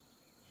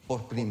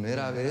Por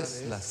primera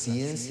vez la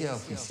ciencia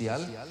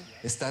oficial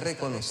está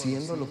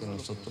reconociendo lo que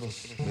nosotros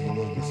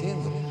venimos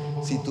diciendo.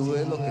 Si tú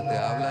ves lo que te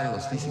hablan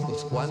los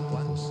físicos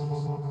cuánticos,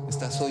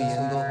 estás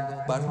oyendo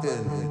parte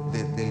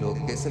de lo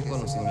que es el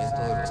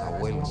conocimiento de los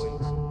abuelos.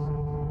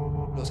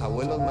 Los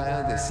abuelos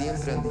mayas de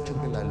siempre han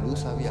dicho que la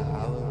luz ha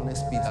viajado en una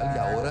espiral y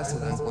ahora se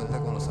dan cuenta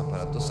con los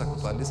aparatos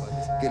actuales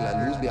que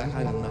la luz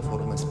viaja en una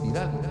forma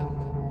espiral.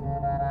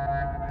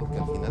 Porque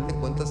al final de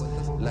cuentas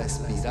la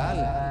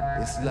espiral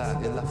es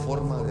la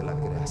forma de la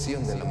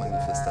creación, de la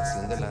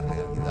manifestación de la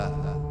realidad.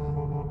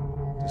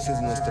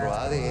 Entonces nuestro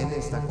ADN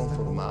está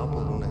conformado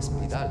por una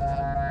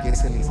espiral, que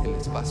es el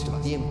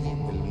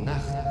espacio-tiempo, el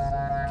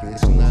Naj, que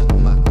es una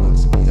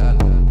macroespiral,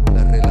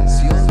 la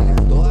relación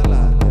de toda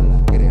la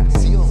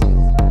creación.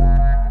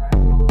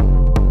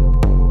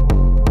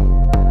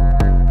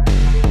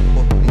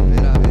 Por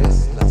primera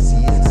vez la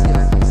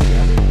ciencia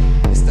oficial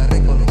está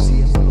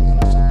reconociendo lo que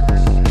nosotros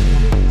estamos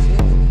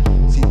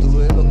diciendo. Si tú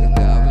ves lo que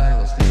te hablan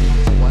los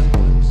físicos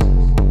cuánticos,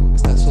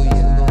 estás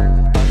oyendo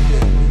parte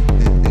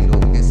de lo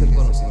que es el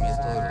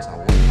conocimiento de los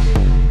abuelos.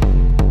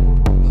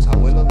 Los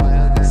abuelos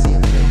mayas de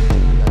siempre han dicho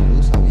que la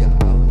luz ha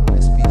viajado en una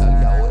espiral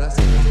y ahora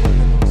se dan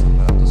cuenta con los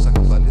aparatos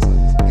actuales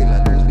que la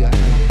luz viaja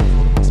en una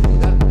forma espiral.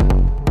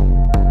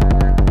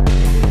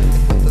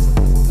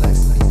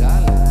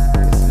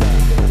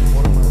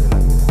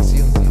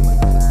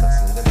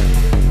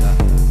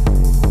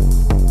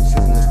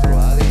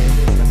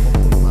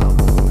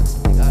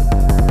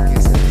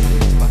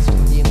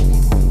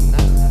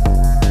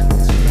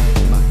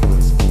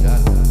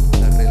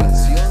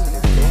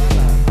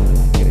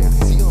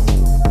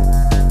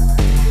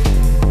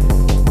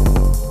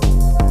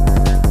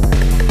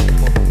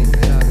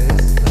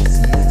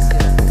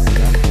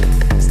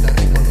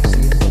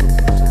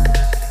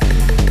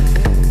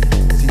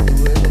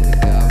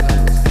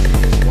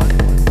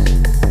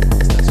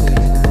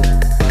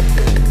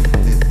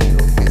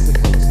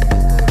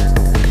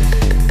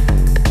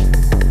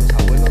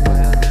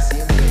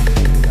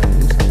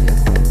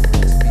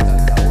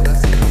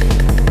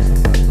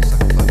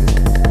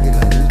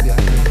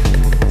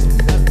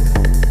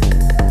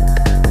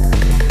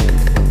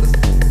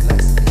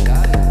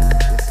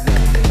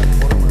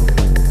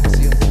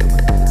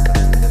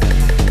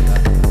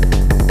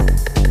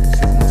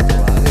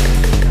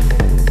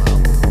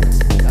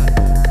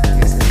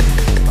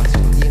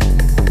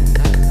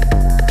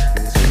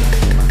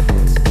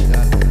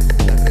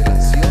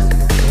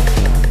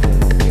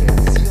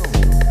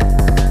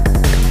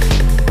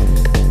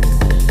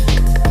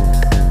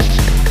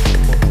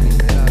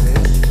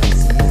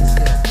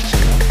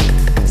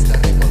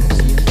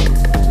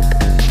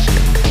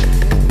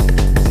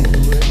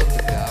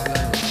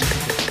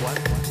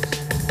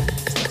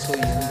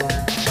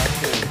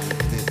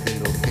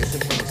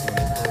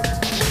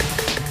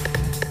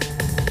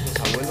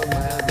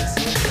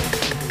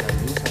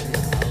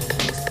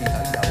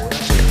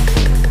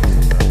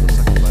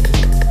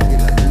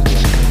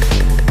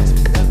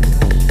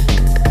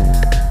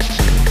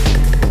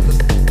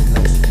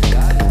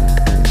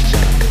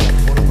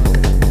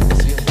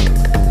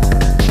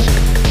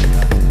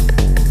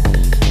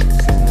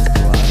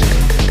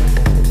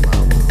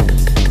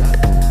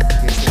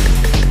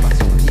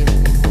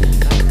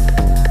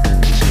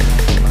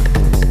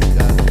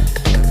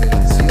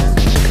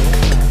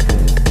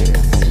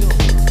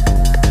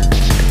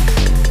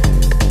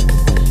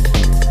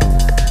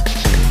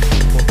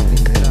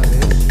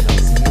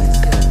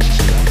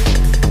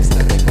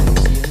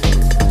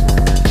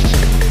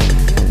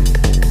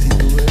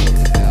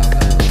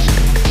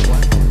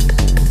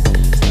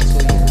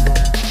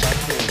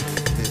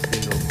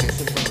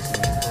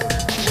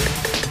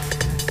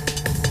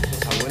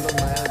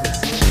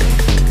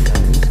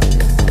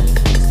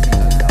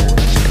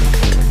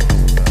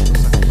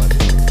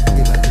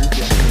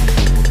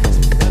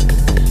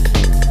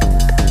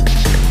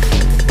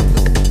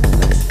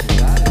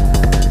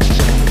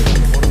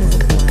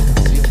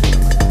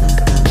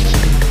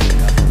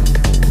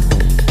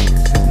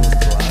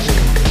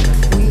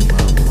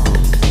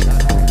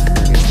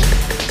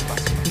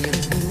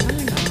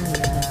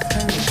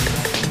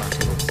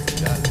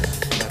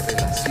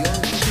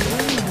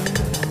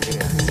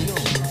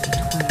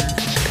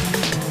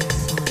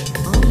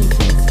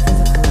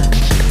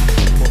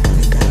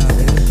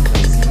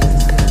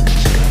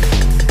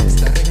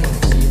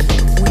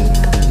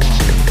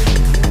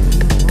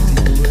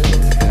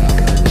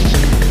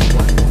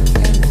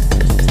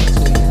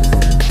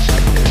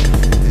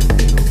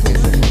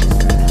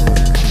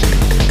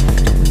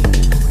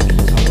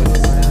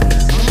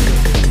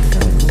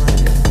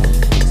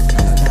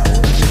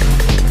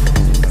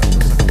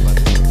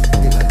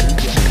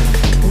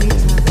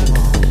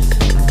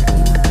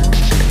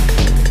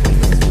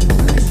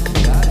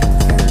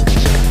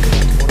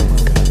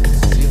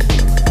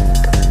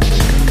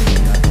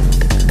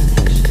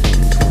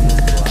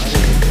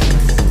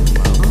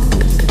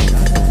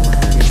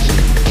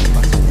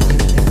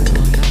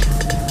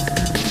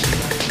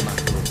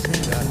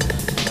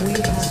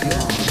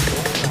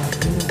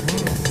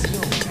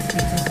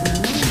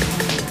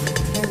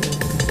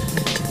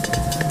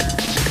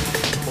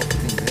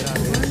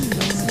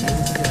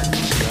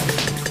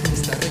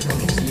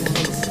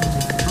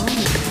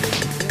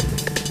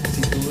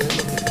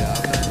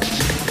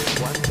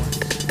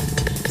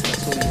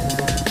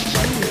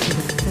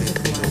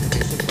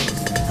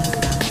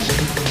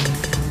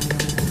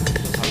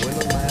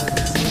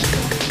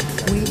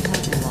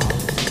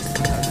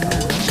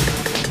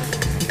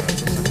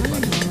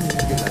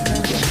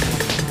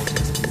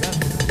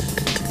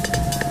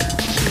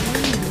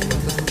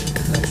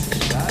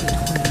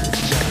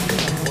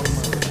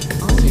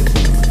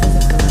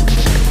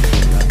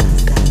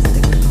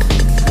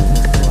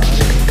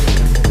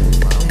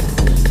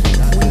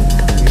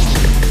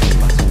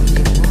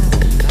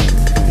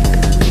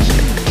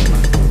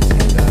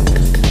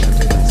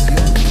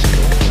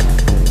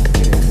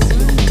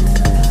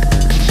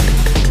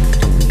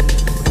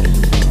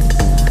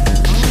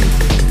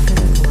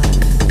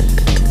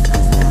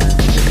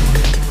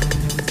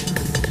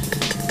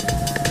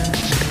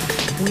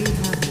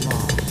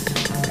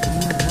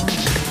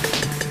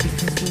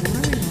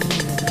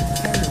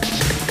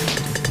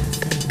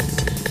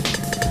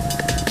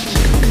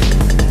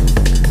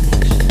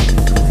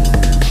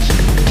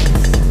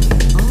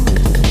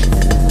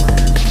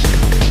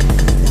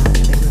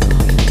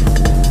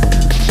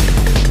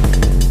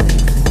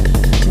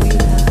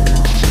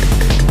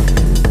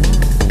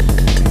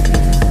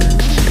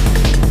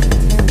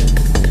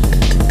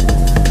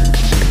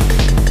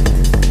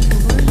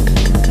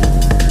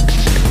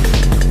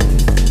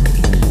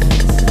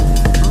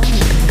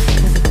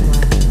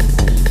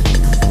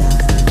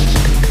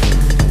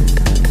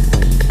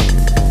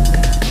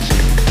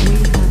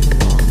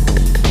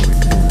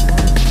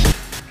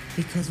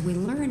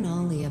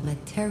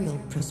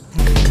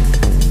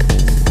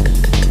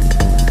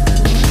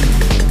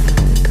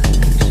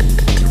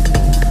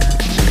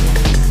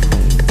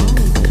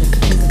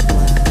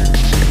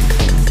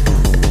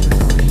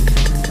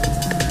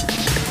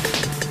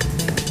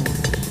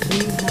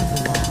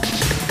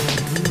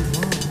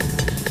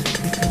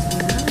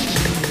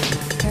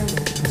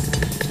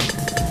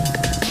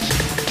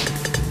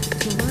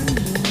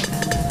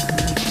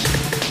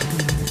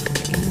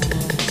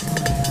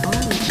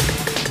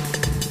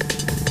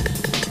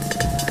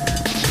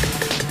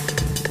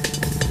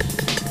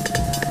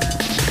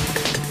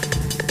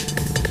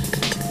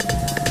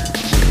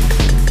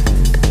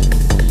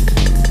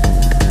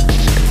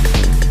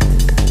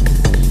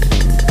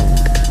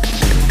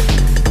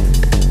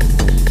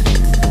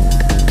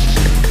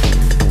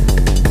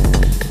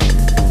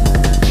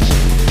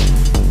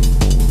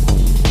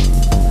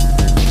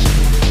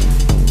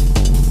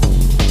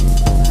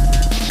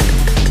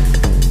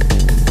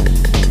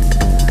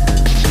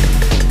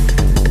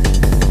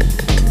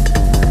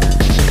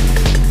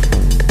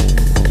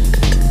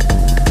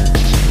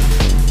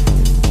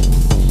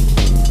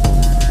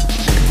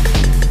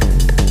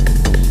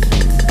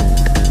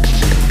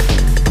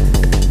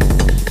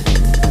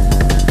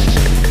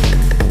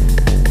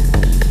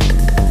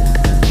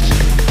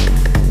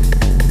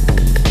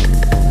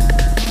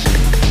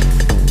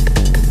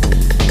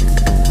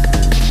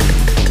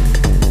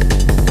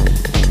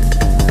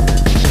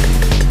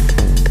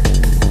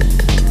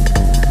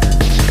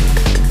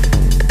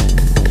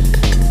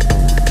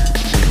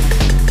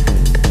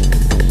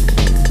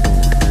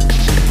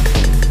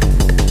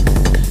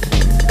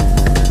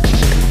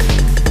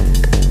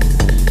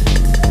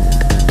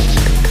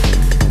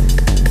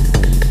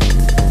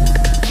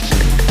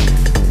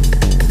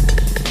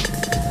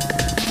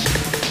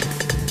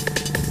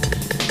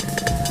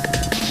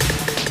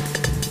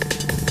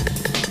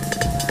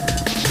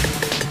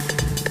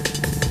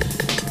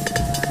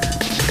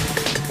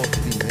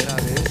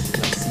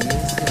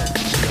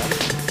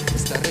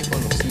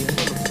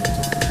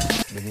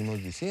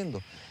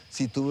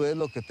 Si tú ves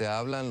lo que te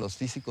hablan los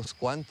físicos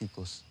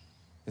cuánticos,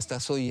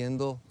 estás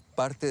oyendo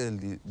parte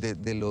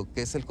de lo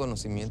que es el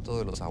conocimiento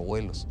de los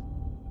abuelos.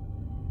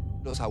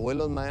 Los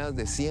abuelos mayas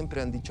de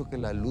siempre han dicho que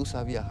la luz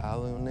ha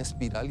viajado en una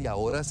espiral y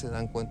ahora se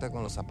dan cuenta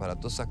con los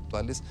aparatos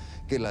actuales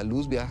que la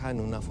luz viaja en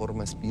una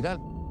forma espiral.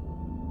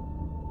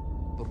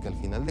 Porque al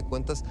final de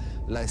cuentas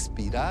la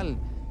espiral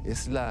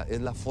es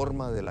la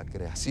forma de la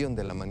creación,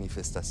 de la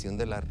manifestación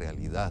de la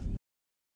realidad.